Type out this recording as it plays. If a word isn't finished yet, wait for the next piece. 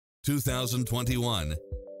2021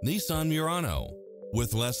 Nissan Murano.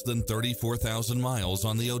 With less than 34,000 miles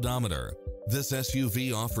on the odometer, this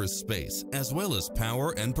SUV offers space as well as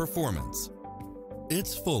power and performance.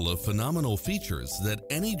 It's full of phenomenal features that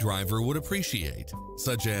any driver would appreciate,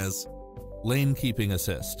 such as lane keeping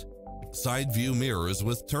assist, side view mirrors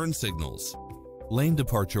with turn signals, lane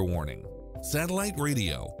departure warning, satellite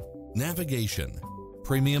radio, navigation,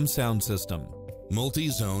 premium sound system,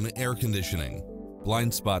 multi-zone air conditioning,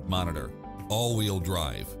 blind spot monitor, all-wheel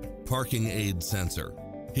drive, parking aid sensor,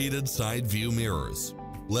 heated side view mirrors,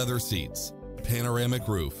 leather seats, panoramic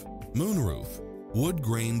roof, moonroof, wood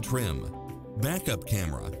grain trim, backup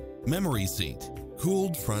camera, memory seat,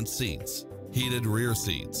 cooled front seats, heated rear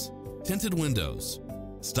seats, tinted windows.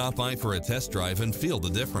 Stop by for a test drive and feel the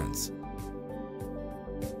difference.